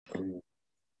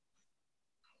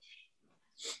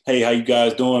Hey, how you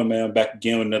guys doing, man? I'm back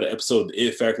again with another episode of the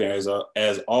It Factor.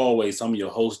 As always, I'm your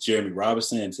host, Jeremy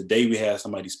Robinson, and today we have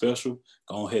somebody special.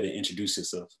 Go ahead and introduce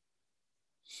yourself.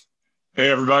 Hey,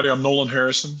 everybody, I'm Nolan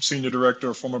Harrison, Senior Director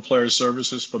of Former Player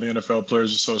Services for the NFL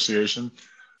Players Association.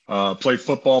 Played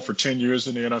football for 10 years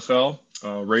in the NFL,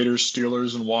 Raiders,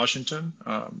 Steelers, and Washington.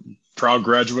 Proud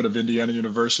graduate of Indiana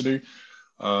University.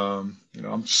 I'm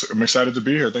excited to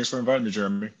be here. Thanks for inviting me,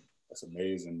 Jeremy. That's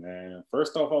amazing, man.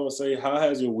 First off, I would say, how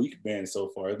has your week been so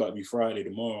far? It's about to be Friday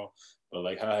tomorrow, but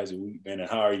like, how has your week been, and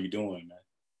how are you doing, man?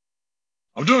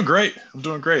 I'm doing great.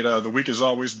 The week is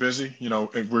always busy.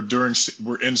 And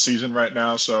we're in season right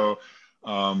now, so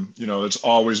it's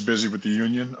always busy with the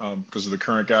union because of the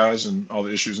current guys and all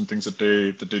the issues and things that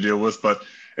they deal with. But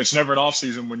it's never an off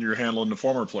season when you're handling the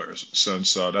former players,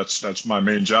 since that's my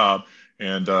main job.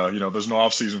 And there's no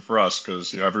off season for us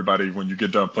because everybody, when you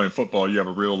get done playing football, you have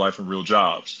a real life and real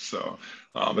jobs. So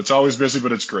it's always busy,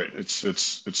 but it's great. It's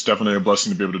definitely a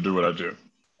blessing to be able to do what I do.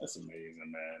 That's amazing,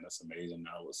 man. That's amazing.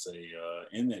 I would say,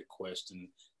 in that question,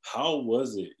 how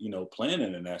was it, playing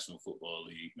in the National Football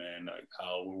League, man? Like,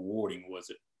 how rewarding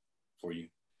was it for you?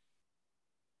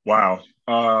 Wow.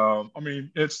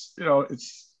 It's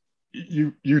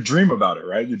you dream about it,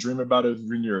 right? You dream about it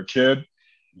when you're a kid.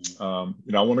 I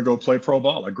want to go play pro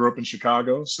ball. I grew up in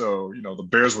Chicago, so the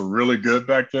Bears were really good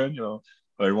back then.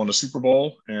 They won the Super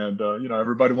Bowl, and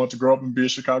everybody wanted to grow up and be a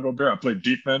Chicago Bear. I played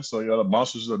defense, so the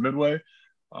monsters of the Midway.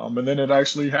 And then it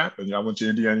actually happened. I went to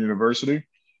Indiana University.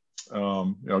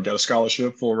 Got a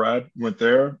scholarship, full ride, went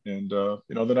there, and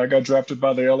then I got drafted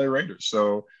by the LA Raiders.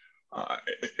 So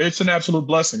it's an absolute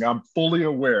blessing. I'm fully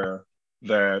aware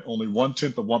that only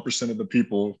 0.1% of the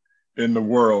people in the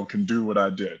world can do what I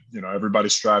did. Everybody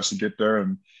strives to get there,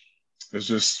 and it's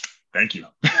just thank you,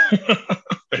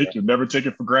 thank you. Never take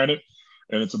it for granted,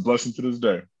 and it's a blessing to this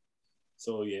day.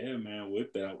 So yeah, man.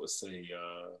 With that, I would say,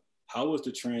 how was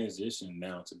the transition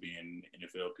now to being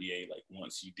NFLPA? Like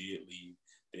once you did leave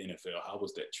the NFL, how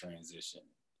was that transition?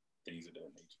 Things of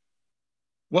that nature.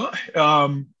 Well,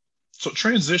 so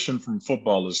transition from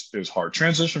football is hard.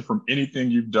 Transition from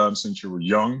anything you've done since you were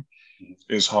young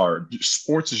is hard.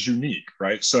 Sports is unique,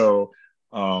 right? So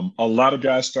a lot of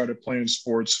guys started playing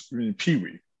sports in Pee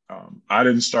Wee. I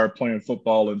didn't start playing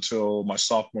football until my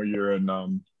sophomore year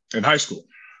in high school.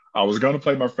 I was going to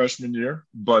play my freshman year,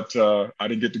 but I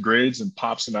didn't get the grades, and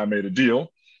Pops and I made a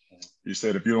deal. He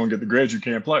said, if you don't get the grades, you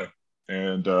can't play.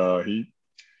 And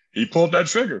he pulled that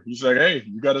trigger. He's like, hey,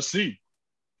 you got to see.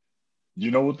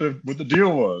 You know what the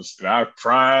deal was. And I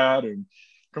cried and,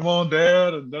 come on,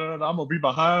 Dad, and then I'm going to be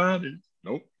behind. And,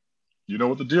 nope. You know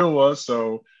what the deal was.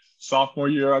 So sophomore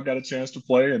year, I got a chance to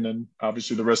play, and then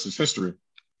obviously the rest is history.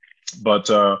 But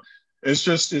it's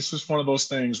just one of those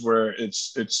things where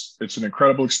it's an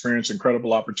incredible experience,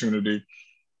 incredible opportunity.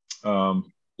 A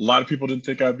lot of people didn't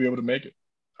think I'd be able to make it.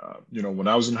 When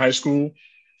I was in high school,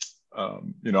 I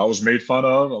was made fun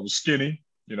of. I was skinny,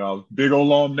 big old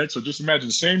long neck. So just imagine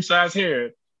the same size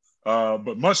head,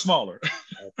 but much smaller.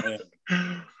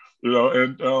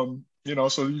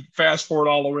 So you fast forward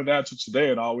all the way that to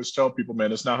today, and I always tell people,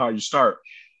 man, it's not how you start.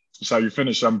 It's how you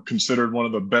finish. I'm considered one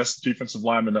of the best defensive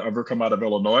linemen to ever come out of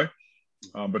Illinois.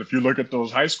 But if you look at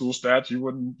those high school stats, you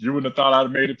wouldn't have thought I'd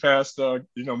have made it past,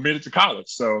 made it to college.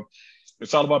 So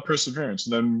it's all about perseverance.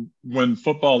 And then when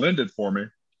football ended for me,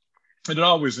 and it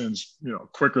always ends,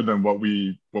 quicker than what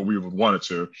we would want it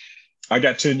to. I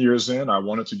got 10 years in. I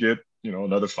wanted to get,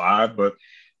 another 5, but,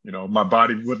 my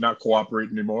body would not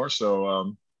cooperate anymore.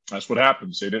 So that's what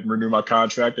happens. They didn't renew my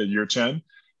contract at year 10.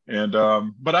 And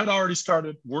but I'd already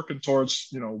started working towards,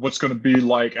 what's going to be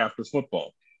like after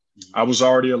football. I was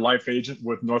already a life agent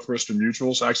with Northwestern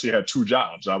Mutual. So I actually had 2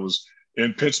 jobs. I was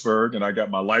in Pittsburgh, and I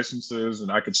got my licenses,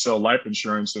 and I could sell life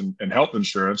insurance and health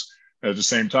insurance. At the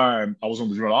same time, I was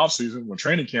only doing off season. When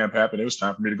training camp happened, it was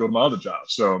time for me to go to my other job.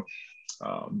 So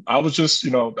I was just,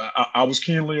 I was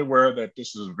keenly aware that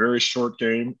this is a very short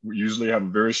game. We usually have a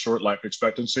very short life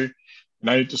expectancy, and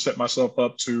I need to set myself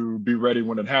up to be ready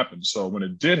when it happens. So when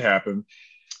it did happen,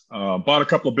 bought a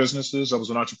couple of businesses. I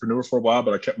was an entrepreneur for a while,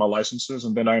 but I kept my licenses,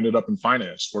 and then I ended up in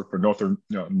finance. Worked for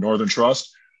Northern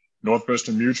Trust,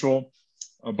 Northwestern Mutual,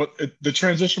 but the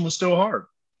transition was still hard.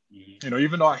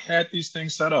 Even though I had these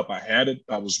things set up, I had it.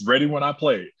 I was ready when I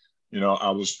played.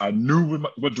 I knew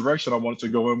what direction I wanted to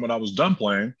go in when I was done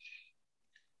playing.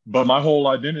 But my whole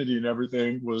identity and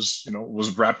everything was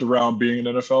wrapped around being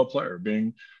an NFL player,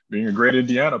 being a great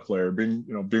Indiana player, being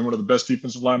one of the best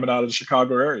defensive linemen out of the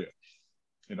Chicago area.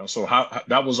 So how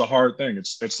that was a hard thing.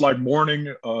 It's like mourning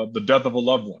the death of a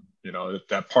loved one.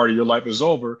 That part of your life is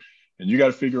over, and you got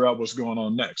to figure out what's going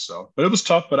on next. So, but it was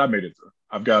tough, but I made it through.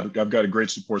 I've got a great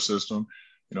support system.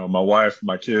 You know, my wife,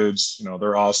 my kids, you know,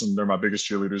 they're awesome. They're my biggest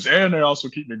cheerleaders, and they also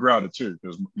keep me grounded too.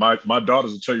 Because my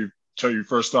daughters will tell you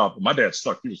first off, my dad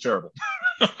sucked. He was terrible.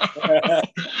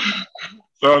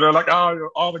 So they're like, oh,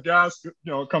 all the guys, you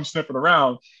know, come sniffing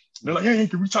around. They're like, hey,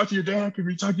 can we talk to your dad? Can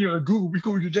we talk to your Google? We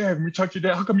go with your dad. Can we talk to your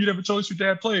dad? How come you never told us your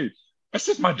dad played? That's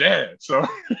just my dad. So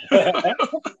they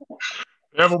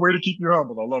have a way to keep you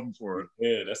humble. I love them for it.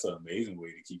 Yeah, that's an amazing way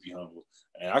to keep you humble.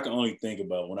 And I can only think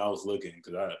about when I was looking,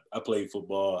 because I played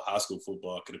football, high school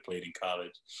football, could have played in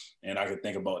college. And I could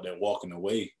think about that walking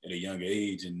away at a young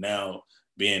age. And now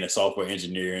being a software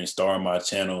engineer and starting my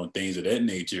channel and things of that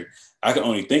nature, I can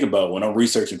only think about when I'm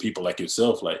researching people like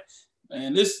yourself, like,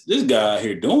 man, this guy out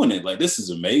here doing it. Like, this is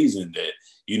amazing that,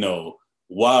 you know,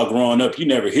 while growing up, you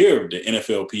never hear of the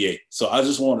NFLPA. So I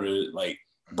just wanted to, like,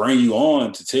 bring you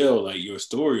on to tell, like, your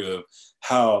story of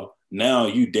how now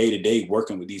you day-to-day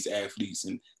working with these athletes,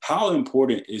 and how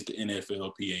important is the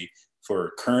NFLPA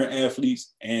for current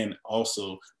athletes and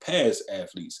also past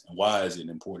athletes, and why is it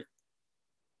important?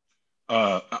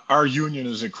 Our union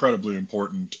is incredibly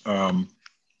important.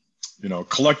 You know,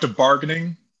 collective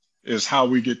bargaining is how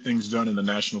we get things done in the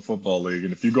National Football League.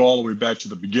 And if you go all the way back to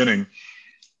the beginning,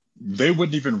 they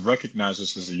wouldn't even recognize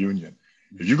us as a union.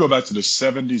 If you go back to the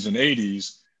 70s and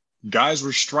 80s, guys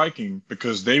were striking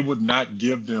because they would not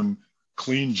give them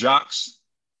clean jocks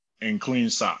and clean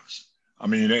socks. I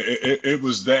mean, it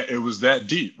was that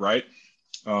deep, right?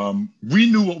 We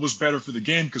knew what was better for the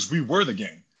game because we were the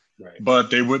game. Right. But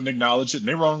they wouldn't acknowledge it, and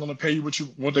they were only going to pay you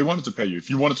what they wanted to pay you.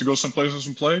 If you wanted to go someplace else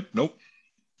and play, nope.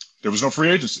 There was no free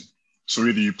agency. So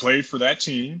either you played for that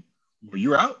team or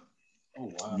you're out.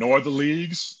 Oh, wow. No other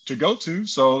leagues to go to.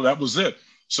 So that was it.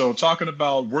 So talking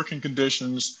about working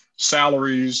conditions,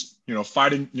 salaries,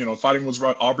 fighting was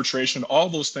right, arbitration, all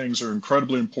those things are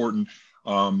incredibly important,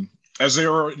 as they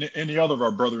are in any other of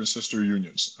our brother and sister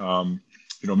unions.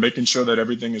 Making sure that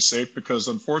everything is safe, because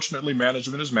unfortunately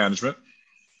management is management.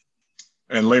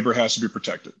 And labor has to be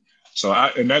protected.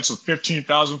 And that's a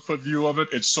 15,000 foot view of it.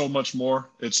 It's so much more.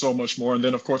 And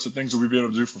then, of course, the things that we've been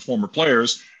able to do for former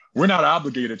players, we're not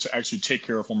obligated to actually take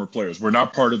care of former players. We're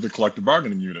not part of the collective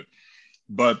bargaining unit.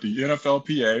 But the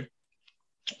NFLPA,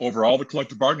 over all the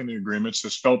collective bargaining agreements,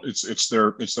 has felt it's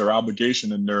their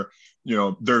obligation and their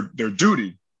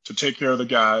duty to take care of the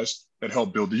guys that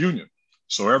help build the union.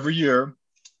 So every year,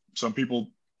 some people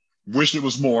wish it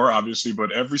was more, obviously,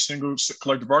 but every single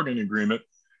collective bargaining agreement,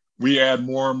 we add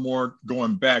more and more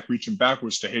going back, reaching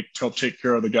backwards to help take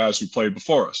care of the guys who played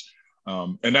before us.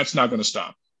 And that's not going to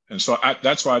stop. And so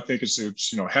that's why I think it's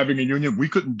having a union. We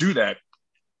couldn't do that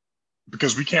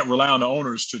because we can't rely on the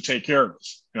owners to take care of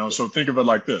us. So think of it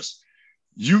like this.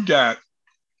 You got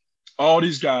all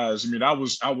these guys. I mean, I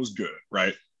was good,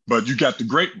 right? But you got the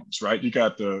great ones, right? You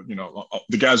got the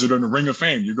guys that are in the Ring of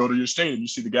Fame. You go to your stadium, you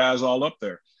see the guys all up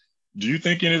there. Do you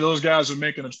think any of those guys are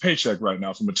making a paycheck right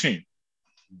now from a team?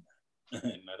 Not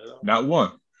at all. Not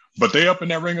one. But they up in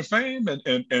that Ring of Fame,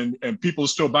 and people are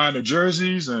still buying their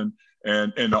jerseys, and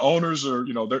the owners are,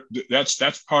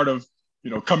 that's part of,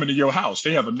 coming to your house.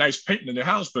 They have a nice painting in their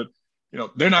house, but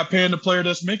they're not paying the player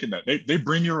that's making that. They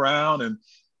bring you around, and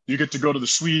you get to go to the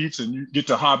suites, and you get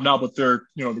to hobnob with their,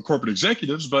 the corporate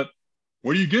executives, but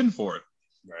what are you getting for it?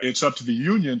 Right. It's up to the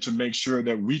union to make sure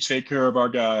that we take care of our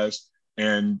guys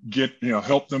and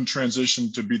help them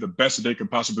transition to be the best that they can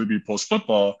possibly be post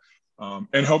football,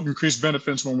 and help increase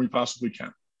benefits when we possibly can.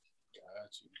 Got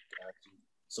you.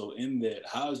 So in that,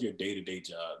 how's your day-to-day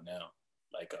job now?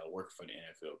 Like working for the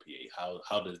NFLPA,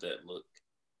 how does that look?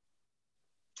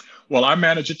 Well, I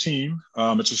manage a team.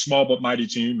 It's a small but mighty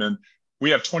team, and we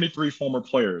have 23,000 former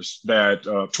players that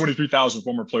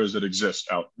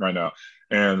exist out right now.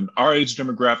 And our age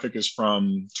demographic is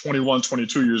from 21,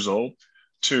 22 years old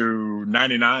to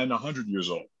 99, 100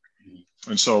 years old.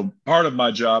 And so part of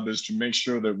my job is to make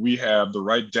sure that we have the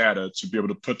right data to be able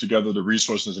to put together the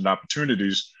resources and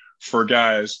opportunities for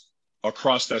guys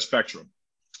across that spectrum.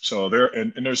 So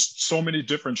there's so many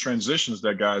different transitions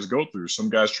that guys go through.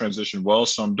 Some guys transition well,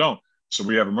 some don't. So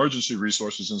we have emergency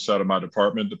resources inside of my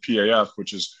department, the PAF,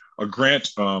 which is a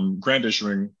grant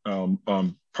issuing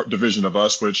division of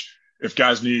us, which if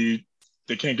guys they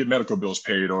can't get medical bills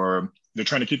paid, or they're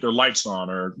trying to keep their lights on,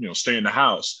 or stay in the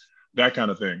house, that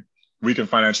kind of thing, we can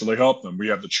financially help them. We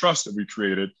have the trust that we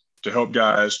created to help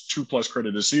guys 2+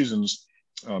 credited seasons,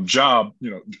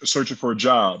 searching for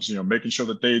jobs, making sure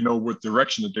that they know what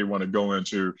direction that they want to go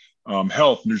into,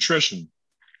 health, nutrition,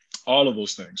 all of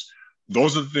those things.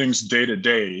 Those are the things day to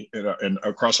day and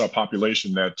across our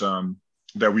population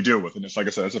that we deal with. And it's, like I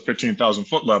said, it's a 15,000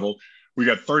 foot level. We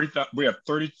have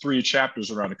 33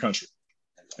 chapters around the country.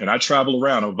 And I travel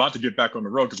around. I'm about to get back on the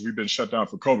road because we've been shut down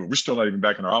for COVID. We're still not even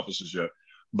back in our offices yet,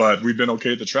 but we've been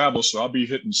okay to travel. So I'll be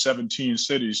hitting 17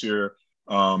 cities here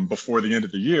before the end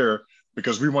of the year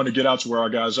because we want to get out to where our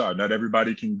guys are. Not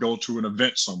everybody can go to an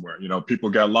event somewhere. You know, people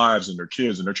got lives and their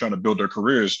kids and they're trying to build their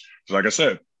careers. Like I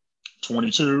said,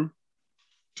 22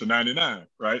 to 99,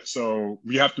 right? So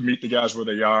we have to meet the guys where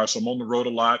they are. So I'm on the road a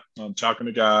lot. I'm talking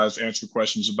to guys, answering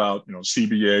questions about, you know,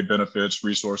 CBA benefits,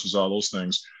 resources, all those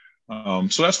things.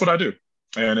 So that's what I do.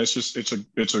 And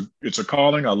it's a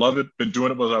calling. I love it. Been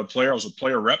doing it when I was a player. I was a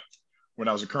player rep when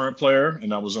I was a current player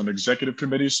and I was on the executive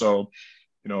committee. So,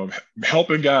 you know,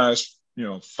 helping guys, you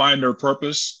know, find their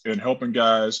purpose and helping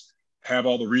guys have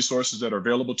all the resources that are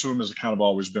available to them has kind of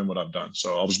always been what I've done.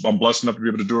 So I'm blessed enough to be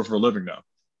able to do it for a living now.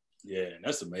 Yeah, and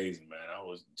that's amazing, man. I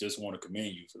was just want to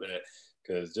commend you for that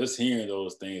because just hearing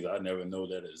those things, I never know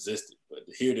that existed. But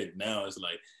to hear that now, it's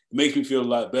like, it makes me feel a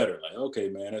lot better. Like, okay,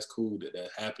 man, that's cool that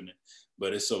that's happening.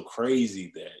 But it's so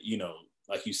crazy that, you know,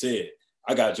 like you said,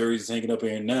 I got jerseys hanging up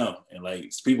here now. And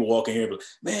like people walking here, but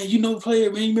man, you know,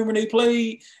 player, man, you remember when they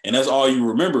played? And that's all you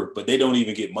remember, but they don't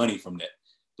even get money from that.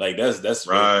 Like that's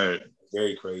right.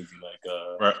 Very crazy.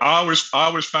 Like, right. I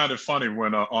always find it funny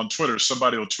when on Twitter,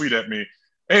 somebody will tweet at me,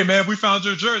 "Hey man, we found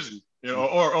your jersey," you know,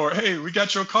 or "Hey, we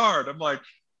got your card." I'm like,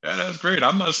 "Yeah, that's great.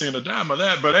 I'm not seeing a dime of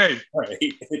that, but hey,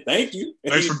 right. Thank you.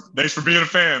 thanks for being a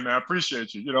fan, man. I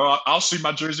appreciate you. You know, I'll see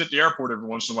my jersey at the airport every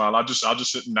once in a while. I'll just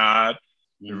sit and nod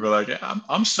and be like, yeah,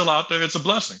 I'm still out there. It's a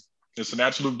blessing. It's an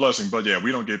absolute blessing. But yeah,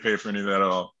 we don't get paid for any of that at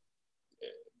all. Yeah.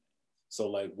 So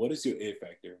like, what is your it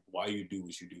factor? Why you do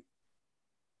what you do?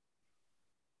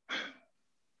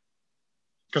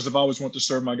 Because I've always wanted to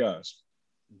serve my guys.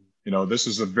 You know, this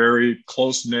is a very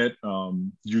close-knit,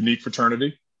 unique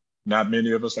fraternity. Not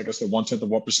many of us, like I said,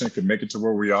 0.1% could make it to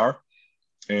where we are.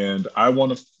 And I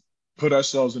want to put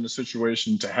ourselves in a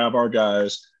situation to have our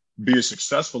guys be as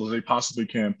successful as they possibly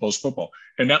can post-football.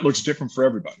 And that looks different for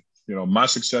everybody. You know, my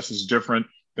success is different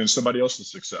than somebody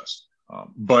else's success.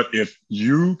 But if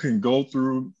you can go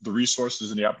through the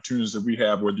resources and the opportunities that we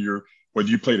have, whether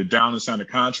you played it down and signed a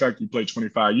contract, you played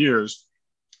 25 years,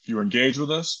 if you engage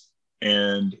with us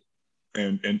and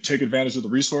take advantage of the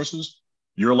resources,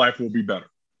 your life will be better.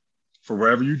 For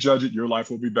wherever you judge it, your life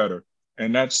will be better.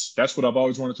 And that's what I've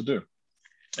always wanted to do.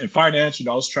 In finance, you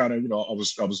know, I was trying to, you know, I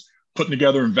was putting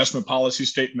together investment policy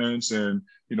statements and,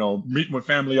 you know, meeting with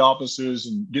family offices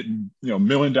and getting, you know, $1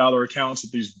 million accounts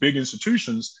at these big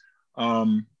institutions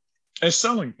and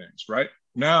selling things. Right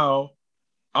now,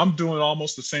 I'm doing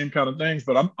almost the same kind of things,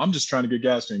 but I'm just trying to get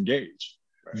guys to engage.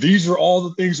 Right. These are all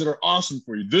the things that are awesome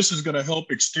for you. This is going to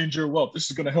help extend your wealth. This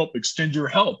is going to help extend your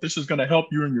health. This is going to help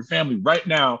you and your family right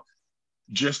now.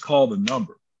 Just call the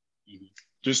number. Mm-hmm.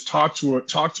 Just talk to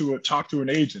an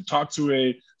agent, talk to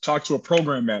a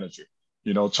program manager,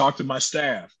 you know, talk to my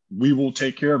staff. We will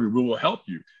take care of you. We will help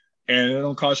you. And it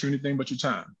don't cost you anything but your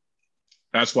time.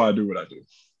 That's why I do what I do.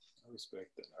 I respect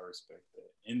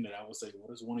that. In that, I would say,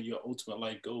 what is one of your ultimate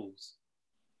life goals?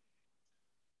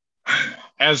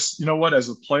 As you know what, as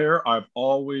a player, I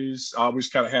always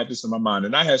kind of had this in my mind.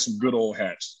 And I had some good old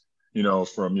hats, you know,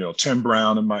 from, you know, Tim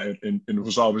Brown and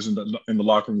was always in the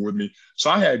locker room with me. So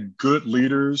I had good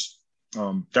leaders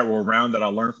that were around that I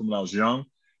learned from when I was young.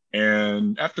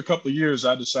 And after a couple of years,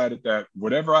 I decided that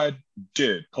whatever I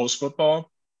did post-football,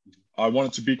 I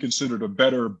wanted to be considered a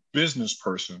better business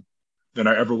person than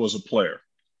I ever was a player.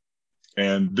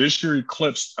 And this year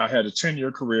eclipsed, I had a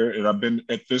 10-year career and I've been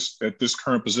at this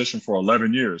current position for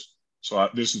 11 years. So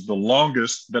this is the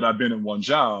longest that I've been in one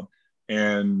job.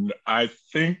 And I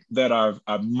think that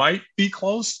I might be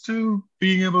close to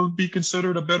being able to be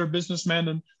considered a better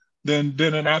businessman than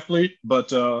an athlete, but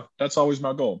that's always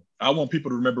my goal. I want people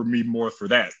to remember me more for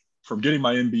that, from getting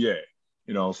my MBA.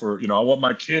 You know, I want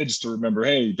my kids to remember,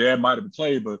 hey, Dad might have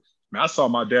played, but I saw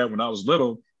my dad when I was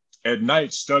little at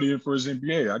night studying for his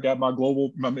MBA. I got my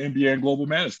MBA in global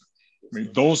management. I mean,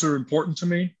 those are important to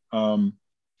me, and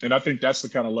I think that's the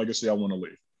kind of legacy I want to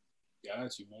leave.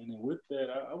 Got you, man. And with that,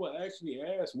 I would actually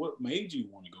ask, what made you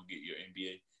want to go get your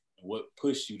MBA, and what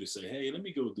pushed you to say, "Hey, let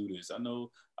me go do this"? I know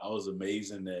I was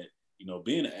amazing that, you know,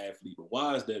 being an athlete, but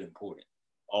why is that important?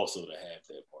 Also, to have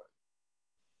that part.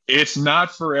 It's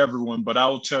not for everyone, but I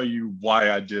will tell you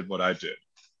why I did what I did.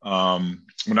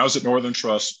 When I was at Northern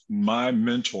Trust, my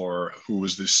mentor, who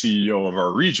was the CEO of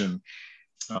our region,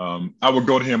 I would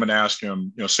go to him and ask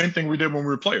him, you know, same thing we did when we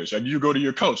were players. And you go to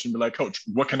your coach and be like, "Coach,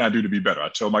 what can I do to be better?" I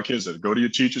tell my kids that, go to your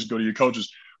teachers, go to your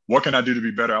coaches. What can I do to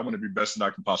be better? I want to be best that I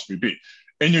can possibly be.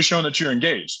 And you're showing that you're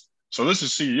engaged. So this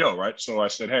is CEO, right? So I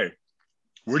said, "Hey,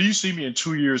 where do you see me in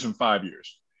 2 years and 5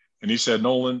 years?" And he said,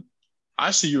 "Nolan,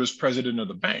 I see you as president of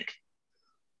the bank."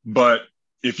 But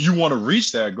if you want to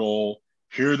reach that goal,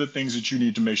 here are the things that you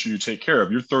need to make sure you take care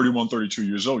of. You're 31, 32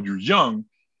 years old. You're young.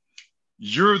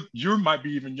 You might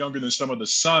be even younger than some of the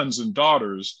sons and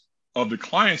daughters of the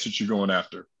clients that you're going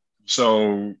after.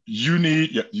 So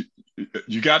you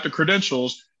got the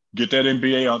credentials, get that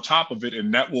MBA on top of it,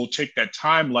 and that will take that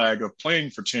time lag of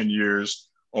playing for 10 years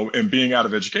and being out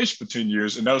of education for 10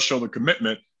 years, and that'll show the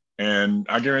commitment. And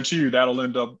I guarantee you that'll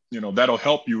end up, that'll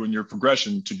help you in your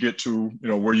progression to get to,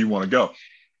 where you want to go.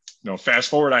 Fast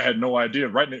forward, I had no idea.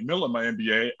 Right in the middle of my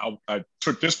MBA, I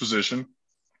took this position.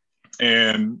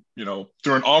 And,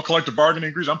 during all collective bargaining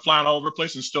agreements, I'm flying all over the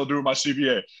place and still doing my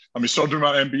CBA. Still doing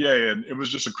my MBA. And it was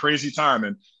just a crazy time.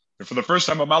 And for the first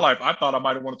time in my life, I thought I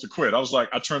might have wanted to quit.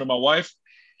 I turned to my wife.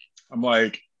 I'm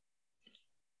like,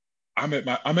 I'm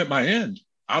at my end.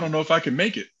 I don't know if I can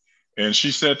make it. And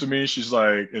she said to me, she's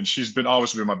like, and she's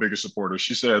always been my biggest supporter.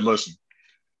 She said, listen,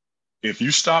 if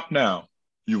you stop now,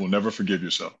 you will never forgive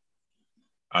yourself.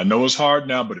 I know it's hard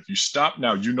now, but if you stop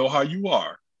now, you know how you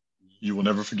are. You will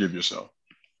never forgive yourself.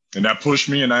 And that pushed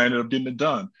me, and I ended up getting it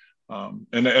done.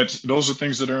 And those are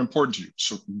things that are important to you.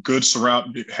 So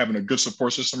having a good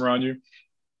support system around you,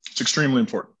 it's extremely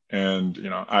important. And,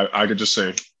 I could just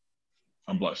say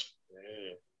I'm blessed.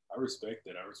 Yeah, I respect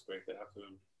that. I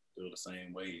feel the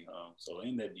same way. So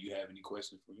in that, do you have any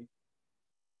questions for me?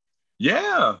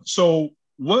 Yeah. So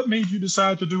what made you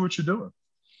decide to do what you're doing?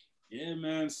 Yeah,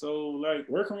 man. So like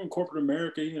working in corporate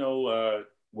America,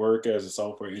 work as a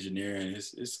software engineer, and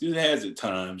it has its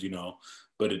times,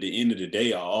 but at the end of the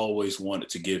day, I always wanted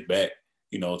to give back,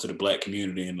 to the Black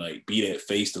community and like be that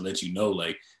face to let you know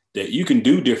like that you can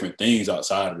do different things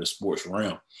outside of the sports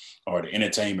realm or the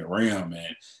entertainment realm.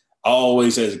 And I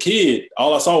always, as a kid,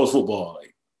 all I saw was football.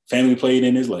 Like family played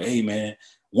in this, like, hey man,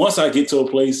 once I get to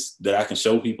a place that I can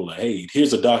show people like, hey,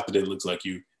 here's a doctor that looks like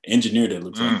you, engineer that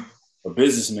looks like you, a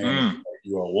businessman that looks like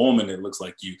you, or a woman that looks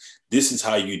like you, this is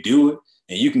how you do it.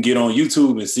 And you can get on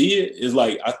YouTube and see it. It's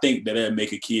like, I think that'd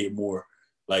make a kid more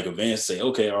like advanced, say,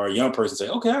 okay, or a young person say,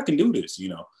 okay, I can do this,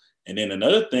 And then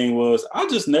another thing was, I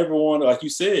just never wanted, like you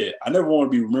said, I never want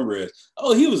to be remembered as,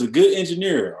 oh, he was a good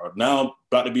engineer, or now I'm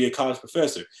about to be a college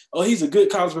professor. Oh, he's a good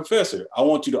college professor. I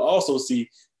want you to also see,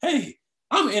 hey,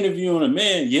 I'm interviewing a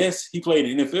man. Yes, he played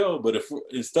in the NFL, but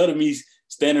instead of me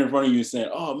standing in front of you and saying,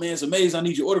 oh man, it's amazing, I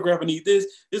need your autograph, I need this,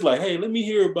 it's like, hey, let me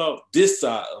hear about this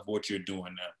side of what you're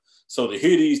doing now. So to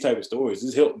hear these type of stories,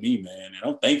 this helped me, man. And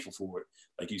I'm thankful for it.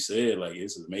 Like you said, like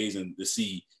it's amazing to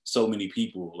see so many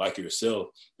people like yourself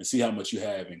and see how much you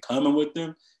have in common with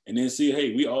them. And then see,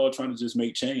 hey, we all trying to just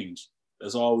make change.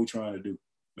 That's all we trying to do.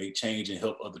 Make change and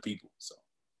help other people. So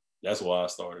that's why I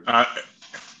started. I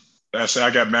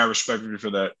got mad respect for you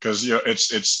for that. Because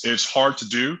it's hard to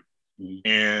do.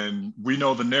 Mm-hmm. And we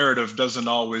know the narrative doesn't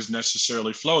always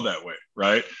necessarily flow that way,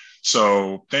 right?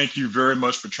 So thank you very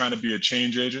much for trying to be a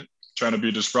change agent, trying to be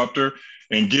a disruptor,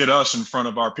 and get us in front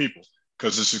of our people,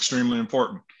 because it's extremely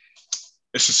important.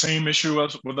 It's the same issue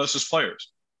with us as players.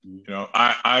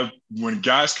 When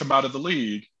guys come out of the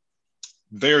league,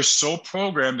 they're so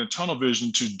programmed in tunnel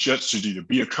vision to either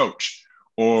be a coach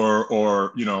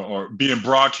or be in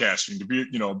broadcasting, to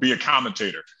be a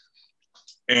commentator.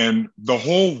 And the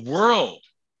whole world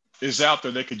is out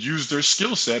there. They could use their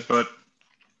skill set, but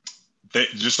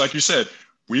just like you said,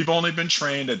 we've only been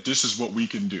trained that this is what we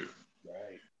can do.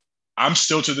 Right. I'm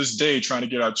still to this day trying to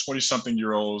get our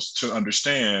 20-something-year-olds to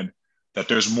understand that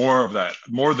there's more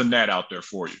than that out there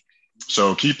for you.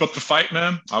 So keep up the fight,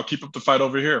 man. I'll keep up the fight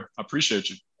over here. I appreciate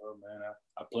you. Oh, man,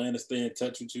 I plan to stay in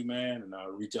touch with you, man, and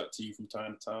I'll reach out to you from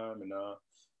time to time, and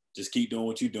just keep doing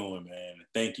what you're doing, man.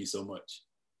 Thank you so much.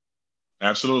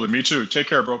 Absolutely. Me too. Take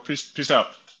care, bro. Peace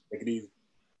out. Take it easy.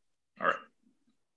 All right.